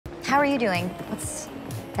How are you doing? What's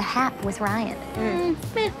the hap with Ryan?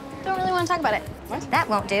 Don't really want to talk about it. What? That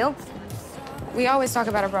won't do. We always talk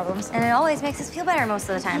about our problems. And it always makes us feel better most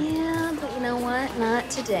of the time. Yeah, but you know what? Not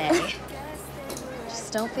today.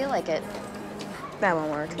 Just don't feel like it. That won't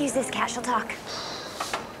work. Use this cat, she'll talk.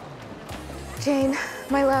 Jane,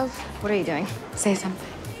 my love. What are you doing? Say something.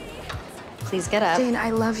 Please get up. Jane,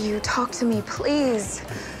 I love you. Talk to me, please.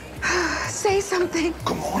 Say something.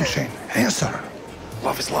 Come on, Shane. Answer.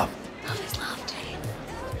 Love is love. Love is love, Jane.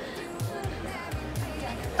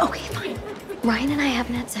 Okay, fine. Ryan and I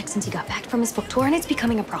haven't had sex since he got back from his book tour, and it's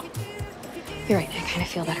becoming a problem. You're right, I kind of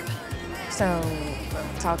feel better. So,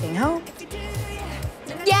 talking hoe?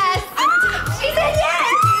 Yes! She said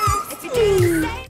yes!